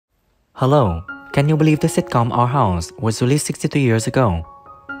Hello, can you believe the sitcom Our House was released 63 years ago?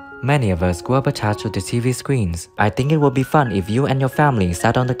 Many of us grew up attached to the TV screens. I think it would be fun if you and your family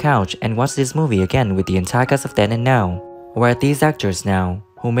sat on the couch and watched this movie again with the entire cast of then and now. Where are these actors now,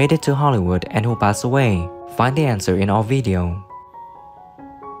 who made it to Hollywood and who passed away? Find the answer in our video.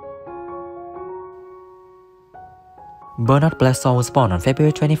 Bernard Blessall was born on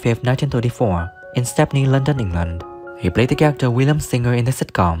February 25, 1934, in Stepney, London, England. He played the character William Singer in the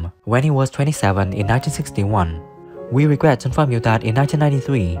sitcom when he was 27 in 1961. We regret to inform you that in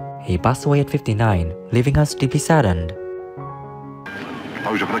 1993, he passed away at 59, leaving us deeply saddened.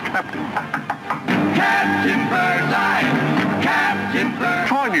 Closure for the captain. Captain Birdseye! Captain Birdseye!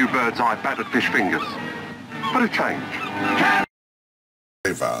 Try new Birdseye battered fish fingers. What a change.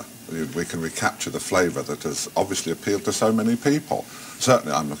 Flavour. We can recapture the flavour that has obviously appealed to so many people.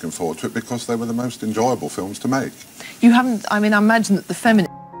 Certainly I'm looking forward to it because they were the most enjoyable films to make. You haven't, I imagine that the feminine...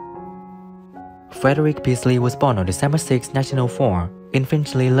 Frederick Beasley was born on December 6, 1904, in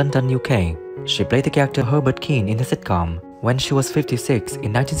Finchley, London, UK. She played the character Herbert Keane in the sitcom when she was 56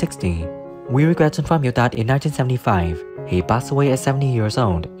 in 1960. We regret to inform you that in 1975, he passed away at 70 years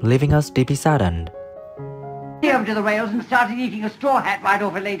old, leaving us deeply saddened. Over to the rails and started eating a straw hat right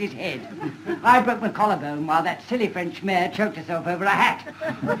off a lady's head. I broke my collarbone while that silly French mare choked herself over a hat.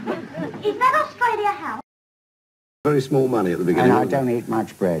 Is that Australia House? Very small money at the beginning. And I don't eat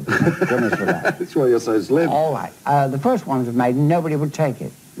much bread. Goodness for that. That's why you're so slim. All right. The first ones were made and nobody would take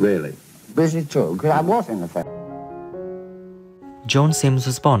it. Really? Busy too, because I was in the film. Joan Sims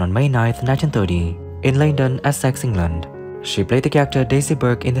was born on May 9, 1930, in Leydon, Essex, England. She played the character Daisy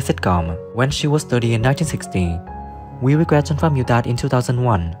Burke in the sitcom when she was 30 in 1960. We regret to inform you that in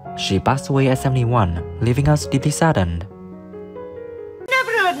 2001, she passed away at 71, leaving us deeply saddened.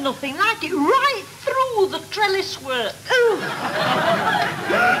 Never heard nothing like it, right through the trellis work.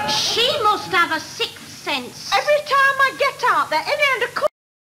 She must have a sixth sense. Every time I get out there, any under...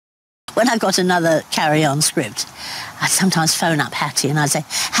 When I've got another carry-on script, I sometimes phone up Hattie and I say,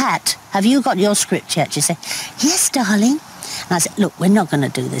 Hat, have you got your script yet? She say, yes, darling. And I said, look, we're not going to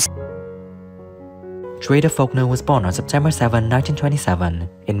do this. Trader Faulkner was born on September 7, 1927,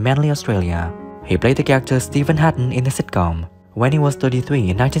 in Manly, Australia. He played the character Stephen Hatton in the sitcom when he was 33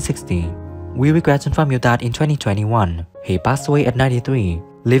 in 1960. We regret to inform you that in 2021, he passed away at 93,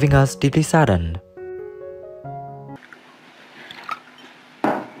 leaving us deeply saddened.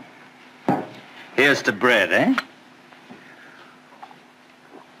 Here's to bread, eh?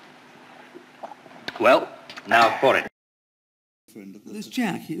 Well, now for it. There's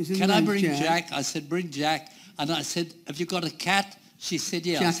Jack. It was in Can I bring Jack? I said, bring Jack. And I said, have you got a cat? She said,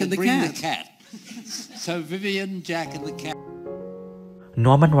 yeah. Jack I said, and the bring cat. the cat. So Vivian, Jack and the cat.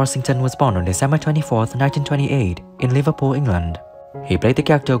 Norman Washington was born on December 24, 1928, in Liverpool, England. He played the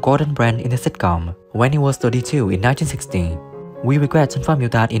character Gordon Brand in the sitcom when he was 32 in 1960. We regret to inform you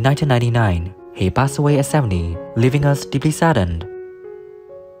that in 1999, he passed away at 70, leaving us deeply saddened.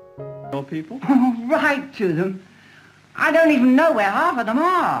 Your people? Right to them. I don't even know where half of them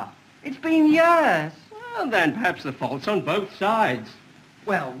are. It's been years. Well, then perhaps the fault's on both sides.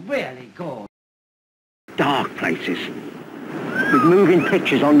 Well, really good. Dark places, with moving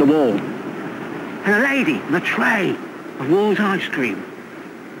pictures on the wall. And a lady with a tray of Wall's ice cream.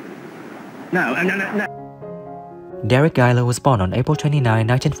 No. Derek Guyler was born on April 29,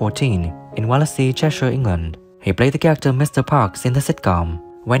 1914, in Wallasey, Cheshire, England. He played the character Mr. Parks in the sitcom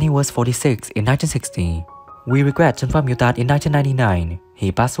when he was 46 in 1960. We regret to inform you that in 1999,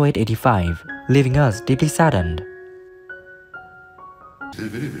 he passed away at 85, leaving us deeply saddened. They're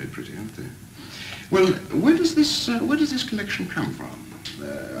very, very pretty, aren't they? Well, where does this collection come from?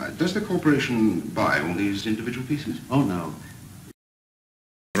 Does the corporation buy all these individual pieces? Oh, no.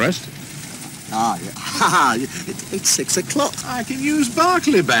 Arrested? Ah, yeah. It's 6 o'clock. I can use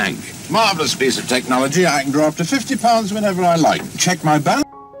Barclay Bank. Marvellous piece of technology. I can draw up to £50 whenever I like. Check my balance.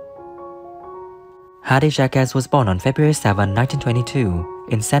 Hattie Jackass was born on February 7, 1922,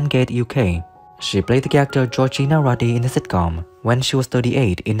 in Sandgate, UK. She played the character Georgina Ruddy in the sitcom when she was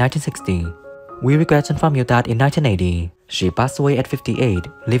 38 in 1960. We regret to inform you that in 1980, she passed away at 58,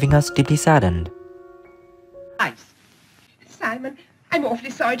 leaving us deeply saddened. Simon, I'm awfully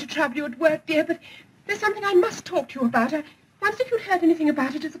sorry to trouble you at work, dear, but there's something I must talk to you about. I wondered if you'd heard anything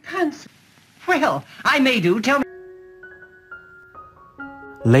about it at the council. Well, I may do. Tell me.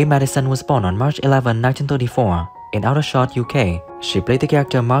 Leigh Madison was born on March 11, 1934, in Aldershot, UK. She played the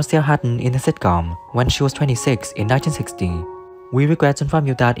character Marcia Hatton in the sitcom when she was 26 in 1960. We regret to inform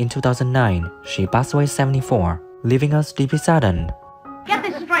you that in 2009, she passed away at 74, leaving us deeply saddened. Get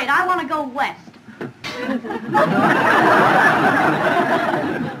this straight, I want to go west.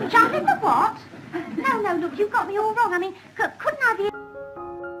 Jonathan? look, you've got me all wrong. I mean, couldn't I be...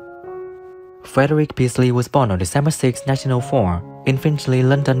 Frederick Beasley was born on December 6, 1904, in Finchley,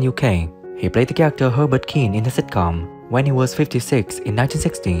 London, UK. He played the character Herbert Keane in the sitcom when he was 56 in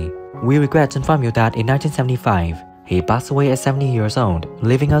 1960. We regret to inform you that in 1975, he passed away at 70 years old,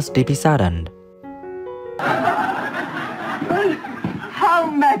 leaving us deeply saddened. Well, how,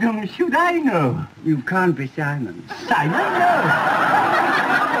 madam, should I know? You can't be Simon. Simon, no.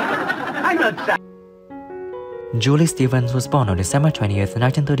 I'm not Simon. Julie Stevens was born on December 20th,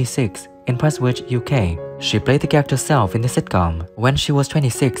 1936, in Prestwich, UK. She played the character Self in the sitcom when she was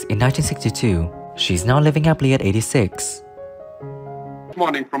 26 in 1962. She's now living happily at 86. This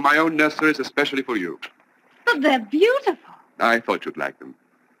morning from my own nurseries, especially for you. But they're beautiful. I thought you'd like them.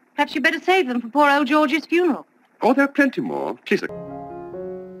 Perhaps you better save them for poor old George's funeral. Oh, there are plenty more. She's a...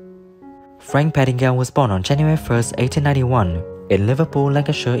 Frank Pettingill was born on January 1st, 1891, in Liverpool,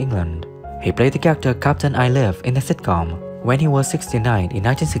 Lancashire, England. He played the character Captain I Live in the sitcom when he was 69 in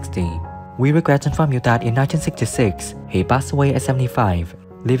 1960. We regret to inform you that in 1966, he passed away at 75,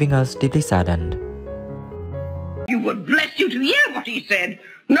 leaving us deeply saddened. You would bless you to hear what he said.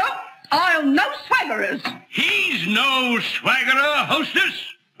 No, I'll no swaggerers. He's no swaggerer, hostess.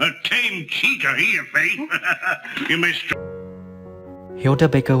 A tame cheater, he, faith. You may... Hilda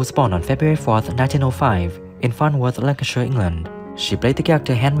Baker was born on February 4th, 1905, in Farnworth, Lancashire, England. She played the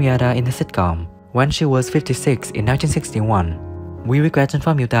character Henrietta in the sitcom when she was 56 in 1961. We regret to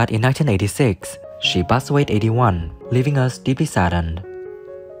inform you that in 1986, she passed away at 81, leaving us deeply saddened.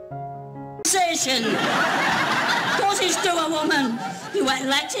 Sensation! Cottage to a woman! You wet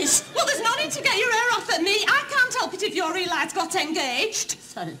lettuce! Well, there's no need to get your hair off at me. I can't help it if your real lad's got engaged.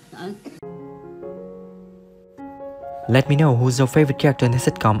 Sorry, no. Let me know who's your favorite character in the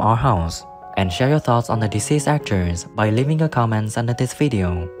sitcom Our House, and share your thoughts on the deceased actors by leaving your comments under this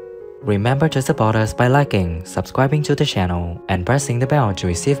video. Remember to support us by liking, subscribing to the channel, and pressing the bell to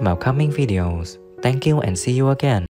receive my upcoming videos. Thank you and see you again.